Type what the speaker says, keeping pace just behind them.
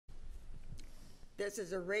This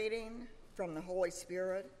is a reading from the Holy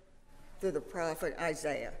Spirit through the prophet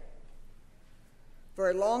Isaiah.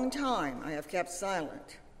 For a long time I have kept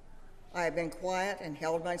silent. I have been quiet and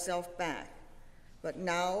held myself back. But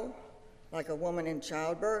now, like a woman in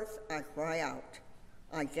childbirth, I cry out.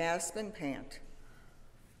 I gasp and pant.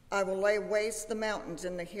 I will lay waste the mountains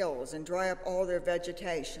and the hills and dry up all their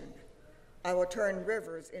vegetation. I will turn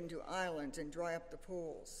rivers into islands and dry up the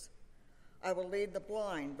pools. I will lead the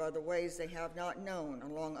blind by the ways they have not known.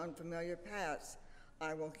 Along unfamiliar paths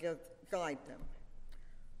I will guide them.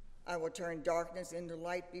 I will turn darkness into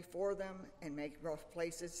light before them and make rough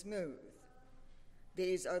places smooth.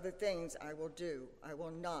 These are the things I will do. I will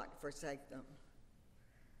not forsake them.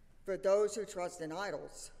 For those who trust in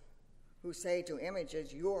idols, who say to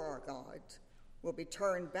images, "You are our gods," will be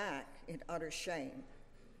turned back in utter shame.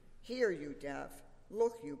 Hear, you deaf,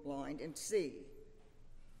 look, you blind, and see.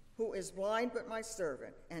 Who is blind but my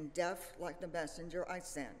servant, and deaf like the messenger I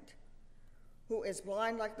send? Who is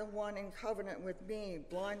blind like the one in covenant with me,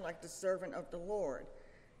 blind like the servant of the Lord?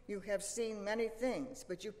 You have seen many things,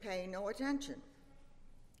 but you pay no attention.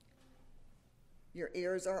 Your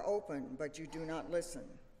ears are open, but you do not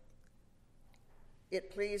listen.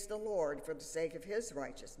 It pleased the Lord, for the sake of his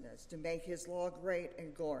righteousness, to make his law great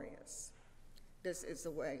and glorious. This is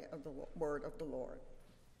the way of the word of the Lord.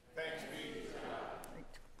 Thanks be to God.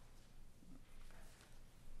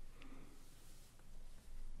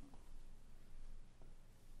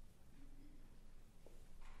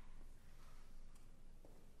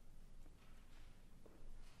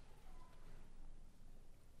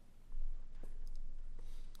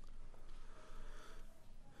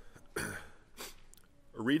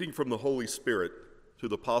 A reading from the Holy Spirit to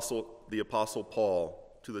the Apostle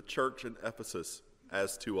Paul to the church in Ephesus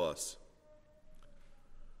as to us.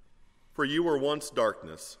 For you were once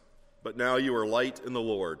darkness, but now you are light in the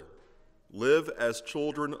Lord. Live as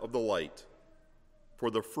children of the light.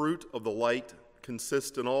 For the fruit of the light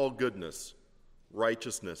consists in all goodness,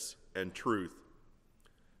 righteousness, and truth.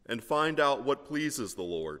 And find out what pleases the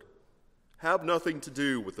Lord. Have nothing to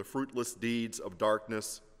do with the fruitless deeds of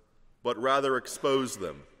darkness, but rather expose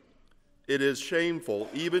them. It is shameful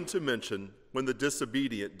even to mention when the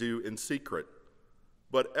disobedient do in secret,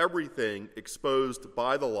 but everything exposed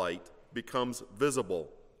by the light becomes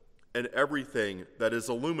visible, and everything that is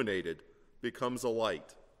illuminated becomes a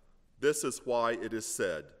light. This is why it is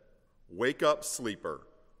said, "Wake up, sleeper,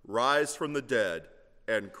 rise from the dead,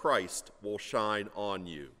 and Christ will shine on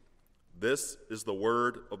you." This is the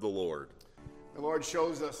word of the Lord. The Lord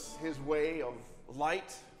shows us his way of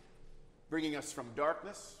light, bringing us from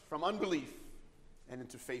darkness, from unbelief, and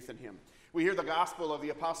into faith in him. We hear the gospel of the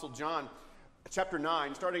Apostle John, chapter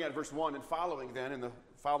 9, starting at verse 1 and following then in the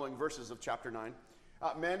following verses of chapter 9.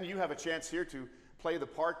 Men, you have a chance here to play the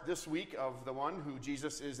part this week of the one who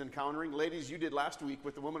Jesus is encountering. Ladies, you did last week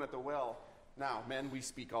with the woman at the well. Now, men, we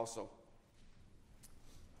speak also.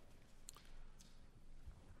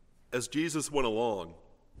 As Jesus went along,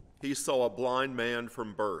 he saw a blind man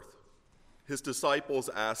from birth. His disciples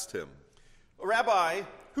asked him, "Rabbi,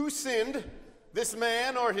 who sinned, this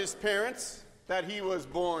man or his parents, that he was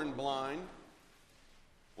born blind?"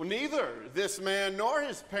 "Well, neither this man nor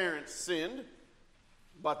his parents sinned,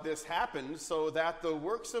 but this happened so that the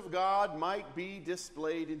works of God might be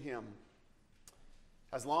displayed in him.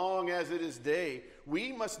 As long as it is day,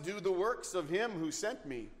 we must do the works of him who sent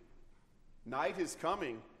me. Night is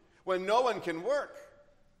coming when no one can work.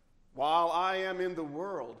 While I am in the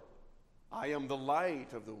world, I am the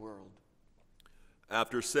light of the world."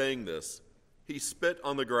 After saying this, he spit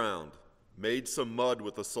on the ground, made some mud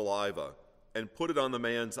with the saliva, and put it on the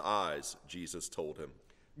man's eyes, Jesus told him.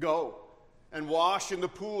 "Go and wash in the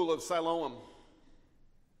pool of Siloam."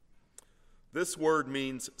 This word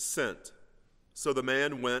means sent. So the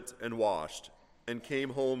man went and washed, and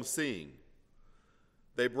came home seeing.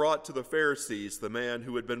 They brought to the Pharisees the man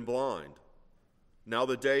who had been blind. Now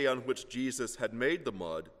the day on which Jesus had made the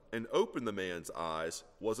mud and opened the man's eyes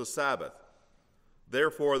was a Sabbath.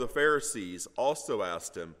 Therefore the Pharisees also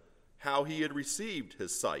asked him how he had received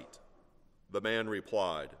his sight. The man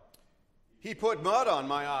replied, "He put mud on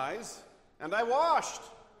my eyes, and I washed.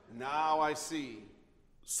 Now I see."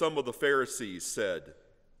 Some of the Pharisees said,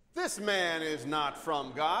 "This man is not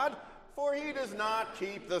from God, for he does not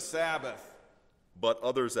keep the Sabbath." But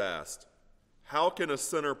others asked, "How can a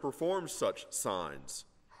sinner perform such signs?"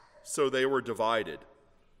 So they were divided.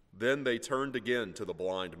 Then they turned again to the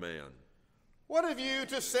blind man. "What have you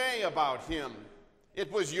to say about him? It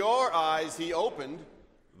was your eyes he opened."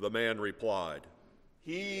 The man replied,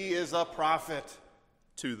 "He is a prophet."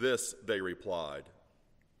 To this they replied,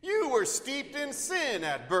 "You were steeped in sin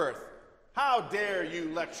at birth. How dare you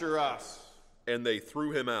lecture us? And they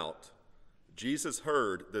threw him out. Jesus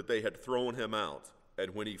heard that they had thrown him out,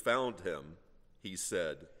 and when he found him, he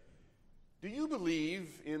said, Do you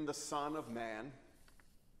believe in the Son of Man?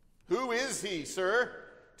 Who is he, sir?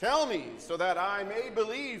 Tell me, so that I may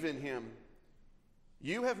believe in him.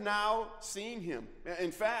 You have now seen him.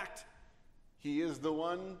 In fact, he is the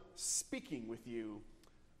one speaking with you.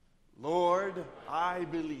 Lord, I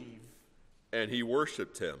believe. And he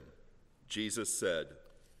worshipped him. Jesus said,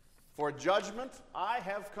 For judgment I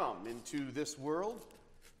have come into this world,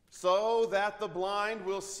 so that the blind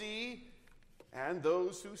will see, and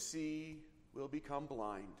those who see will become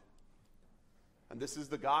blind. And this is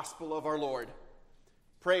the gospel of our Lord.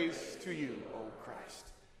 Praise to you, O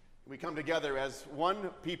Christ. We come together as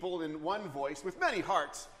one people in one voice with many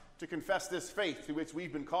hearts to confess this faith to which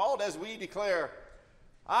we've been called as we declare,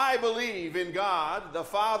 I believe in God, the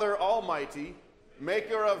Father Almighty,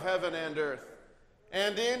 maker of heaven and earth,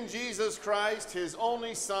 and in Jesus Christ, his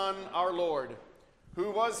only Son, our Lord,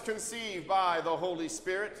 who was conceived by the Holy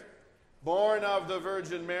Spirit, born of the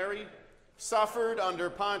Virgin Mary, suffered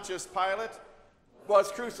under Pontius Pilate,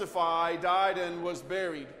 was crucified, died, and was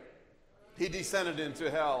buried. He descended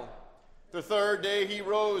into hell. The third day he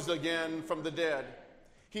rose again from the dead.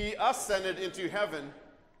 He ascended into heaven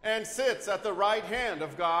and sits at the right hand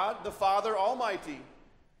of God, the Father Almighty.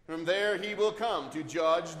 From there he will come to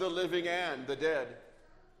judge the living and the dead.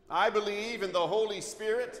 I believe in the Holy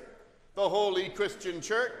Spirit, the holy Christian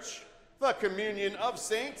church, the communion of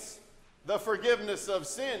saints, the forgiveness of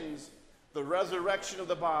sins, the resurrection of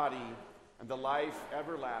the body, and the life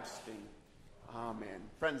everlasting. Amen.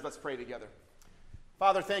 Friends, let's pray together.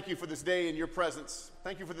 Father, thank you for this day in your presence.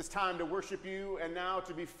 Thank you for this time to worship you and now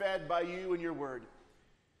to be fed by you and your word.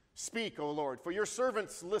 Speak, O Lord, for your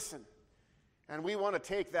servants listen. And we want to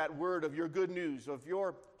take that word of your good news, of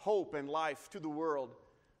your hope and life to the world,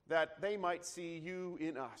 that they might see you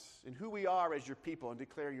in us, in who we are as your people, and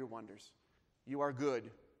declare your wonders. You are good,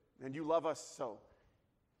 and you love us so.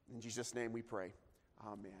 In Jesus' name we pray.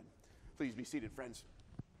 Amen. Please be seated, friends.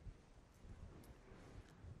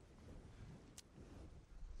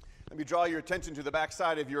 Let me draw your attention to the back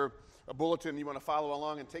side of your bulletin. You want to follow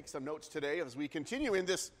along and take some notes today as we continue in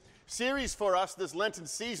this series for us, this Lenten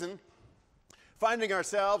season, finding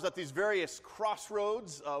ourselves at these various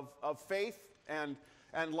crossroads of faith and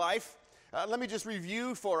life. Let me just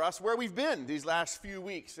review for us where we've been these last few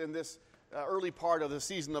weeks in this early part of the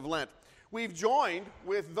season of Lent. We've joined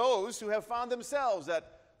with those who have found themselves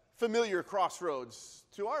at familiar crossroads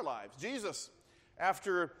to our lives. Jesus,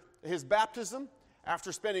 after his baptism,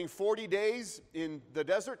 after spending 40 days in the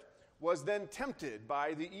desert, was then tempted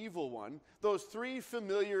by the evil one. Those three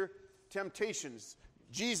familiar temptations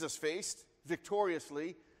Jesus faced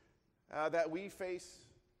victoriously, that we face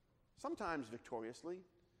sometimes victoriously,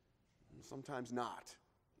 and sometimes not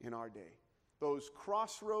in our day. Those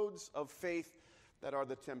crossroads of faith that are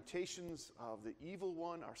the temptations of the evil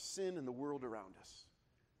one, our sin, and the world around us.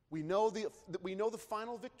 We know the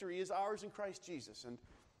final victory is ours in Christ Jesus, and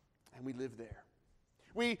we live there.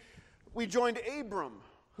 We joined Abram,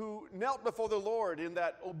 who knelt before the Lord in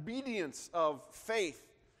that obedience of faith,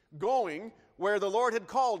 going where the Lord had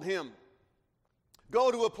called him.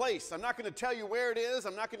 Go to a place. I'm not going to tell you where it is.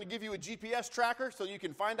 I'm not going to give you a GPS tracker so you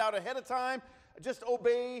can find out ahead of time. Just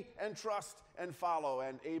obey and trust and follow.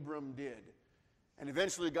 And Abram did. And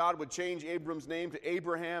eventually God would change Abram's name to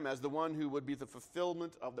Abraham as the one who would be the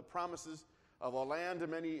fulfillment of the promises of a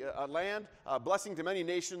blessing to many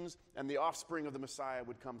nations, and the offspring of the Messiah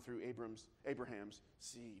would come through Abraham's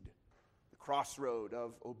seed. The crossroad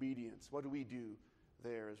of obedience. What do we do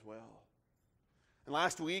there as well? And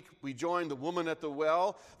last week, we joined the woman at the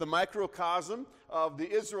well, the microcosm of the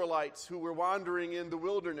Israelites who were wandering in the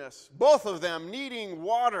wilderness, both of them needing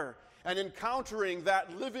water and encountering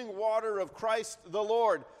that living water of Christ the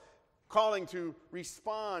Lord, calling to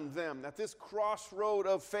respond them at this crossroad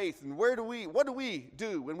of faith. And what do we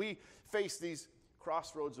do when we face these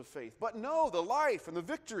crossroads of faith? But know the life and the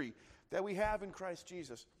victory that we have in Christ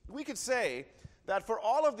Jesus. We could say that for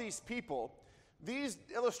all of these people, these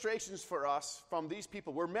illustrations for us from these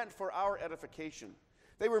people were meant for our edification.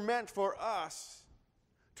 They were meant for us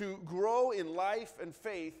to grow in life and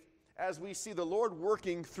faith as we see the Lord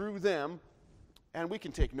working through them, and we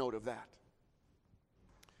can take note of that.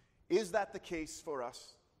 Is that the case for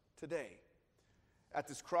us today? At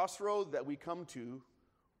this crossroad that we come to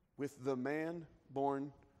with the man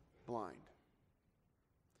born blind.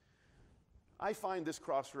 I find this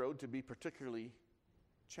crossroad to be particularly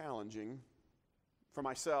challenging for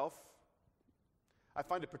myself. I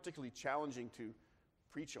find it particularly challenging to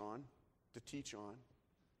preach on, to teach on.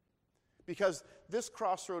 because this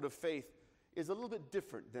crossroad of faith is a little bit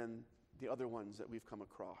different than the other ones that we've come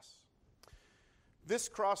across. This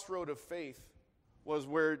crossroad of faith was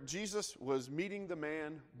where Jesus was meeting the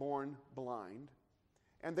man born blind,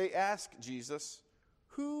 and they asked Jesus,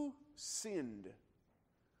 who sinned?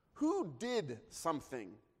 Who did something?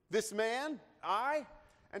 This man? I?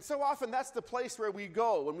 And so often that's the place where we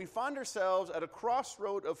go when we find ourselves at a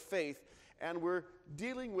crossroad of faith and we're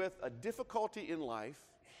dealing with a difficulty in life,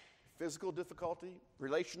 physical difficulty,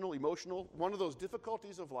 relational, emotional, one of those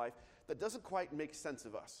difficulties of life that doesn't quite make sense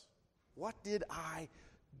of us. What did I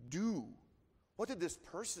do? What did this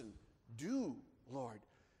person do, Lord,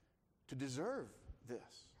 to deserve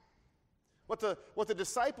this? What the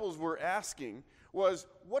disciples were asking was,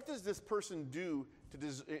 what does this person do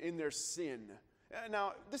in their sin?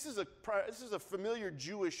 Now, this is a familiar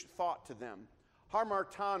Jewish thought to them.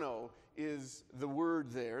 Hamartano is the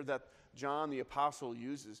word there that John the Apostle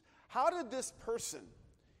uses. How did this person,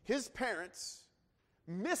 his parents,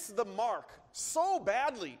 miss the mark so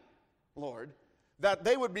badly, Lord, that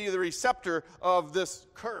they would be the receptor of this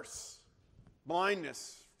curse,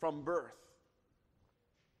 blindness from birth?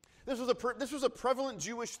 This was a prevalent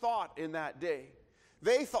Jewish thought in that day.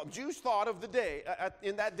 Jews thought of the day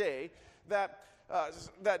in that day that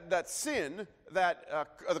sin,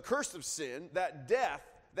 the curse of sin, that death,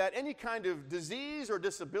 that any kind of disease or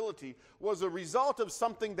disability was a result of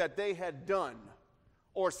something that they had done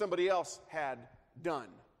or somebody else had done.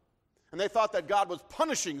 And they thought that God was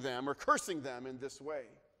punishing them or cursing them in this way.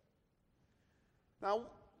 Now,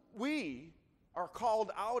 we are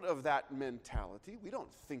called out of that mentality. We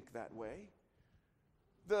don't think that way.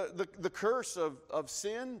 The curse of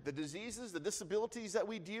sin, the diseases, the disabilities that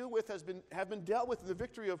we deal with have been dealt with in the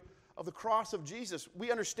victory of the cross of Jesus.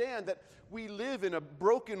 We understand that we live in a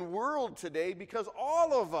broken world today because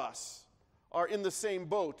all of us are in the same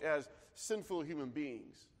boat as sinful human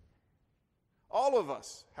beings. All of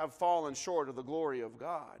us have fallen short of the glory of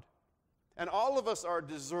God. And all of us are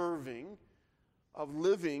deserving of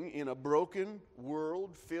living in a broken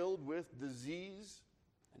world filled with disease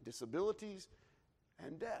and disabilities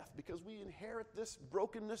and death, because we inherit this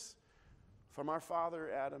brokenness from our father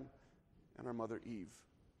Adam and our mother Eve.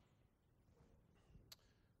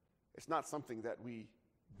 It's not something that we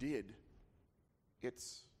did.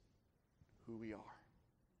 It's who we are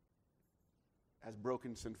as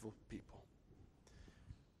broken, sinful people.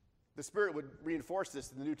 The Spirit would reinforce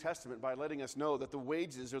this in the New Testament by letting us know that the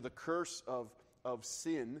wages or the curse of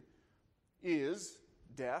sin is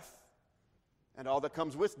death and all that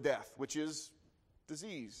comes with death, which is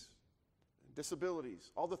disease,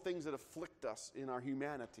 disabilities, all the things that afflict us in our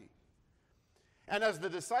humanity. And as the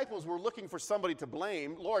disciples were looking for somebody to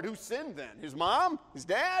blame, Lord, who sinned then? His mom? His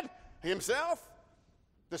dad? Himself?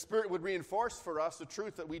 The Spirit would reinforce for us the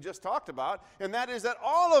truth that we just talked about, and that is that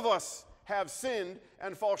all of us have sinned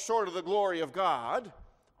and fall short of the glory of God.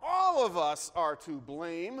 All of us are to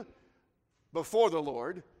blame before the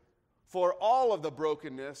Lord for all of the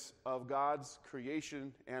brokenness of God's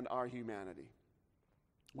creation and our humanity.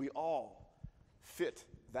 We all fit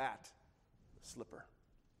that slipper.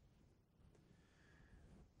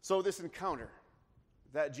 So this encounter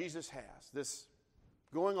that Jesus has, this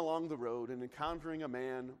going along the road and encountering a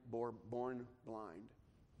man born blind,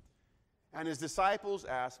 and his disciples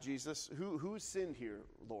ask Jesus, who sinned here,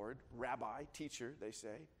 Lord? Rabbi, teacher, they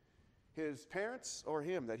say. His parents or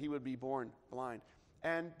him, that he would be born blind?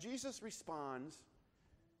 And Jesus responds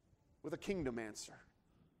with a kingdom answer.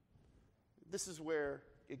 This is where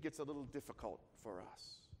it gets a little difficult for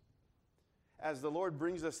us. As the Lord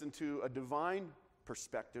brings us into a divine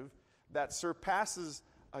perspective that surpasses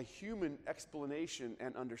a human explanation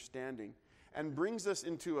and understanding, and brings us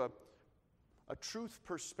into a truth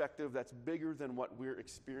perspective that's bigger than what we're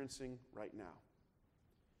experiencing right now.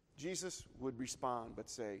 Jesus would respond but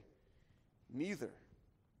say, neither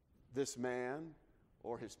this man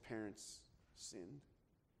or his parents sinned,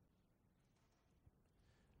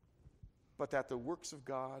 but that the works of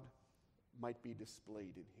God might be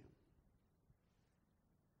displayed in him.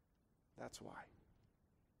 That's why.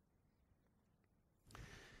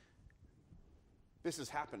 This has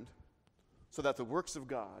happened so that the works of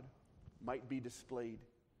God might be displayed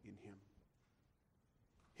in him.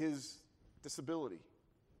 His disability,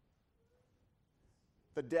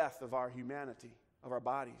 the death of our humanity, of our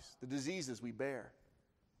bodies, the diseases we bear,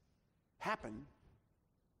 happen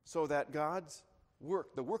so that God's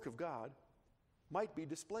work, the work of God, might be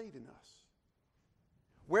displayed in us.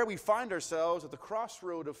 Where we find ourselves at the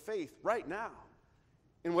crossroad of faith right now,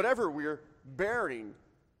 in whatever we're bearing,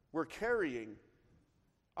 we're carrying,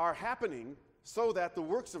 are happening so that the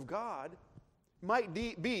works of God might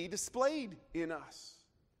be displayed in us.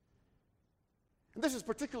 And this is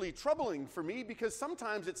particularly troubling for me because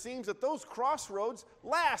sometimes it seems that those crossroads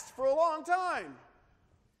last for a long time.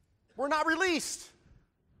 We're not released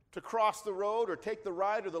to cross the road or take the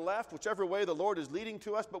right or the left, whichever way the Lord is leading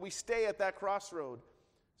to us, but we stay at that crossroad,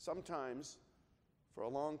 sometimes for a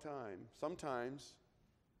long time, sometimes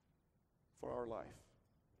for our life.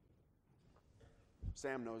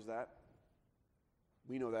 Sam knows that.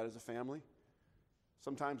 We know that as a family.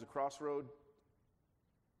 Sometimes a crossroad,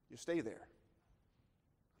 you stay there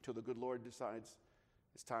until the good Lord decides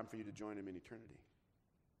it's time for you to join him in eternity.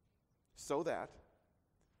 So that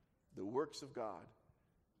the works of God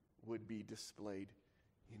would be displayed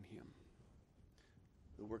in him.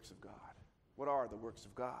 The works of God. What are the works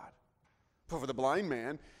of God? For the blind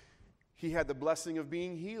man, he had the blessing of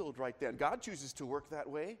being healed right then. God chooses to work that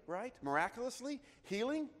way, right? Miraculously,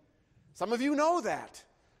 healing. Some of you know that.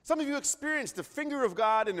 Some of you experienced the finger of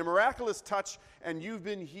God in a miraculous touch, and you've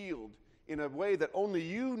been healed in a way that only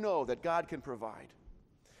you know that God can provide.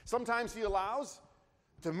 Sometimes he allows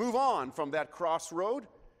to move on from that crossroad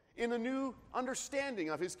in a new understanding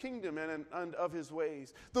of his kingdom and of his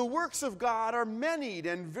ways. The works of God are many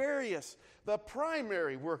and various. The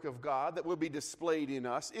primary work of God that will be displayed in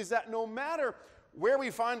us is that no matter where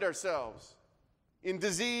we find ourselves, in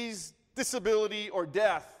disease, disability, or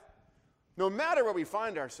death, no matter where we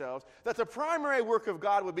find ourselves, that the primary work of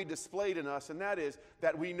God will be displayed in us, and that is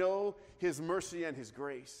that we know his mercy and his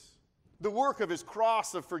grace. The work of his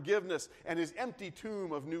cross of forgiveness and his empty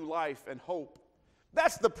tomb of new life and hope.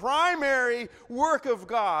 That's the primary work of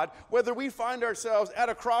God, whether we find ourselves at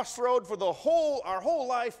a crossroad for our whole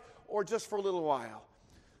life or just for a little while.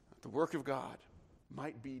 The work of God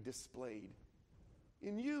might be displayed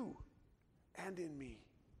in you and in me.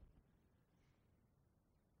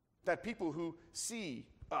 That people who see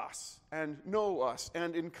us and know us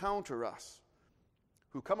and encounter us,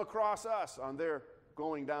 who come across us on their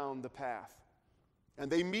going down the path, and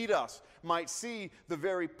they meet us, might see the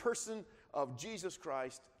very person of Jesus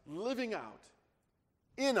Christ living out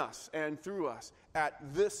in us and through us at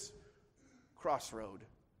this crossroad,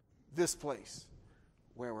 this place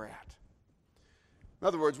where we're at. In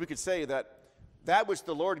other words, we could say that which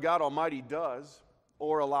the Lord God Almighty does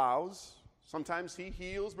or allows, sometimes he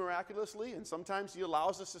heals miraculously, and sometimes he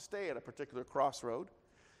allows us to stay at a particular crossroad.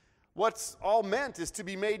 What's all meant is to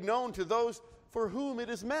be made known to those for whom it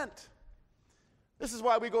is meant. This is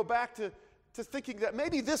why we go back to thinking that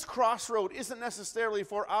maybe this crossroad isn't necessarily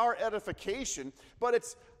for our edification, but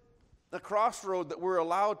it's a crossroad that we're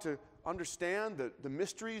allowed to understand the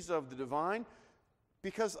mysteries of the divine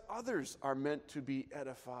because others are meant to be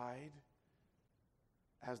edified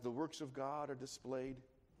as the works of God are displayed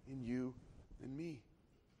in you and me.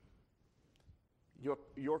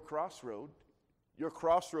 Your crossroad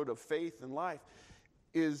of faith and life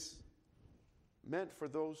is meant for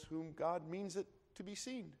those whom God means it to be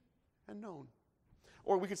seen and known.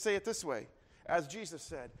 Or we could say it this way, as Jesus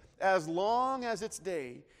said, as long as it's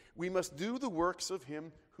day, we must do the works of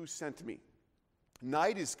him who sent me.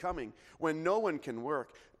 Night is coming when no one can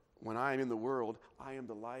work. When I am in the world, I am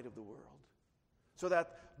the light of the world. So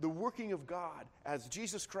that the working of God as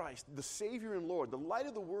Jesus Christ, the Savior and Lord, the light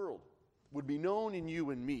of the world, would be known in you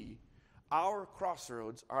and me. Our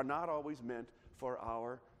crossroads are not always meant for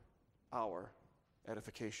our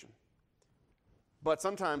edification. But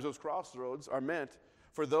sometimes those crossroads are meant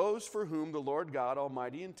for those for whom the Lord God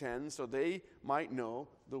Almighty intends, so they might know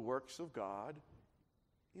the works of God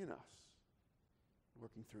in us,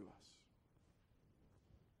 working through us.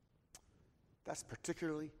 That's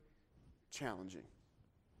particularly challenging,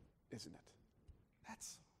 isn't it?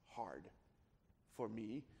 That's hard for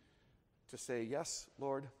me to say, yes,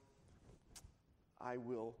 Lord, I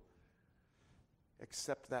will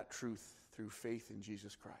accept that truth through faith in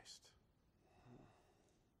Jesus Christ.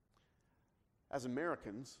 As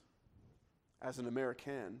Americans, as an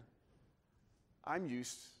American, I'm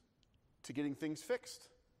used to getting things fixed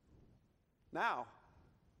now,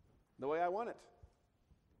 the way I want it.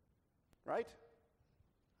 Right?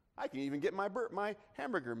 I can even get my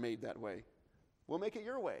hamburger made that way. We'll make it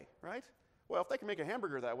your way, right? Well, if they can make a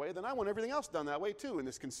hamburger that way, then I want everything else done that way too, in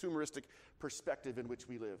this consumeristic perspective in which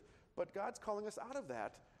we live. But God's calling us out of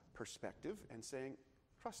that perspective and saying,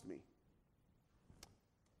 trust me.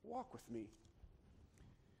 Walk with me.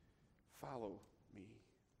 Follow me.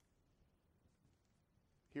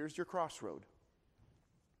 Here's your crossroad.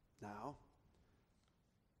 Now,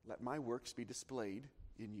 let my works be displayed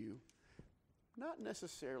in you, not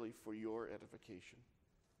necessarily for your edification,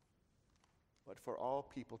 but for all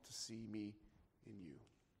people to see me in you.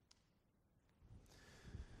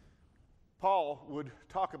 Paul would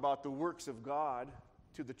talk about the works of God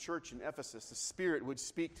to the church in Ephesus. The Spirit would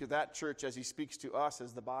speak to that church as he speaks to us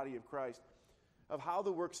as the body of Christ, of how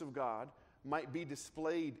the works of God might be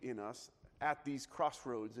displayed in us at these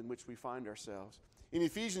crossroads in which we find ourselves. In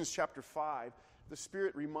Ephesians chapter 5, the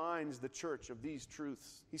Spirit reminds the church of these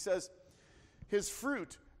truths. He says, his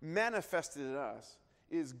fruit manifested in us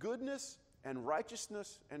is goodness and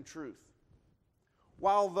righteousness and truth.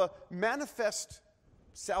 While the manifest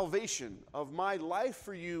salvation of my life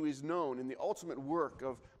for you is known in the ultimate work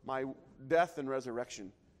of my death and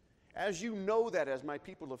resurrection, as you know that as my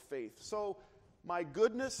people of faith, so my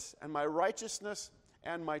goodness and my righteousness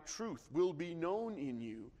and my truth will be known in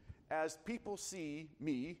you as people see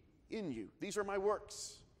me in you. These are my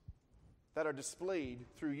works that are displayed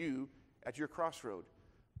through you at your crossroad.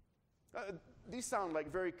 These sound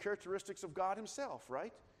like very characteristics of God himself,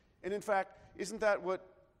 right? And in fact, isn't that what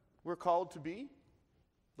we're called to be?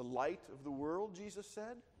 The light of the world, Jesus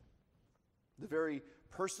said. The very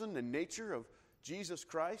person and nature of Jesus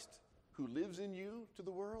Christ who lives in you to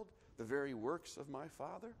the world. The very works of my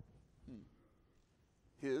Father.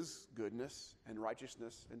 His goodness and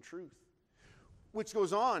righteousness and truth. Which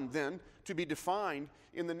goes on then to be defined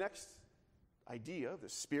in the next idea, the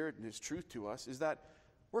Spirit and his truth to us, is that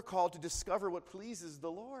we're called to discover what pleases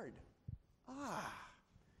the Lord.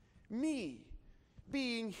 Me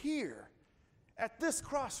being here at this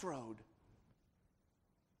crossroad.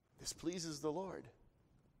 This pleases the Lord.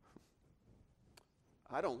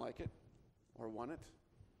 I don't like it or want it.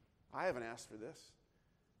 I haven't asked for this.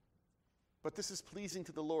 But this is pleasing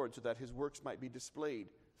to the Lord so that his works might be displayed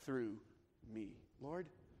through me. Lord,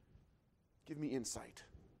 give me insight.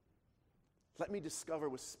 Let me discover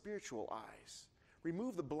with spiritual eyes.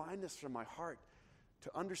 Remove the blindness from my heart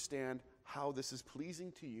to understand how this is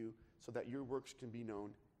pleasing to you so that your works can be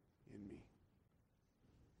known in me.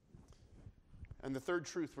 And the third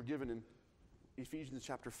truth we're given in Ephesians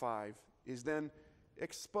chapter 5 is then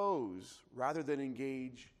expose rather than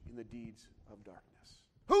engage in the deeds of darkness.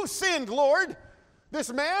 Who sinned, Lord?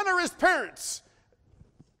 This man or his parents?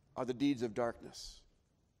 Are the deeds of darkness.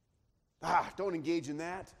 Don't engage in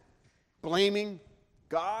that. Blaming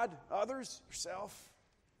God, others, yourself.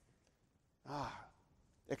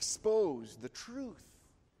 Expose the truth.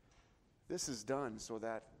 This is done so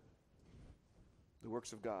that the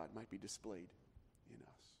works of God might be displayed in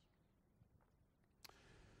us.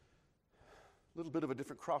 A little bit of a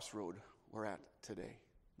different crossroad we're at today.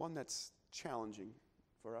 One that's challenging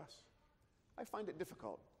for us. I find it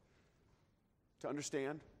difficult to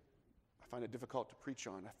understand. I find it difficult to preach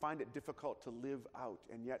on. I find it difficult to live out.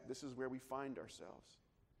 And yet this is where we find ourselves.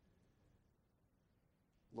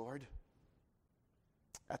 Lord,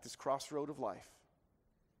 at this crossroad of life,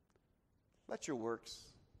 let your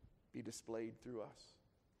works be displayed through us.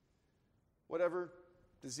 Whatever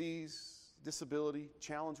disease, disability,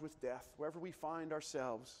 challenge with death, wherever we find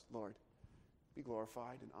ourselves, Lord, be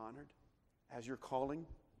glorified and honored as your calling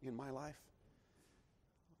in my life.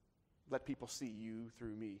 Let people see you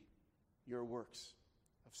through me, your works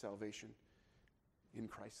of salvation in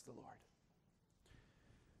Christ the Lord.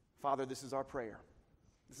 Father, this is our prayer.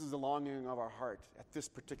 This is the longing of our heart at this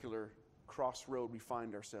particular crossroad we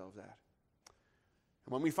find ourselves at.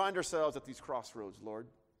 And when we find ourselves at these crossroads, Lord,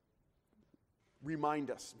 remind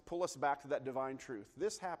us, pull us back to that divine truth.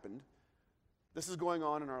 This happened, this is going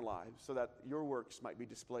on in our lives so that your works might be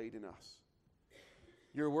displayed in us.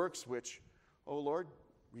 Your works which, oh Lord,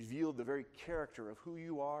 reveal the very character of who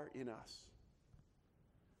you are in us.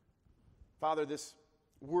 Father, this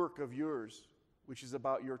work of yours, which is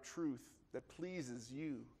about your truth that pleases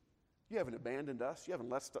you. You haven't abandoned us. You haven't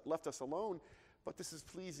left us alone. But this is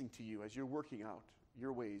pleasing to you as you're working out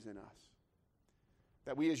your ways in us.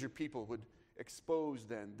 That we as your people would expose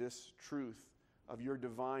then this truth of your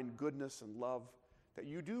divine goodness and love, that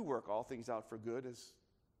you do work all things out for good as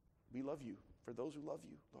we love you, for those who love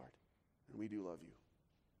you, Lord. And we do love you.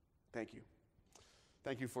 Thank you.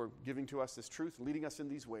 Thank you for giving to us this truth, leading us in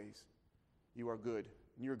these ways. You are good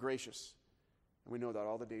and you're gracious. And we know that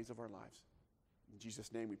all the days of our lives. In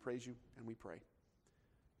Jesus' name we praise you and we pray.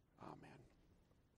 Amen.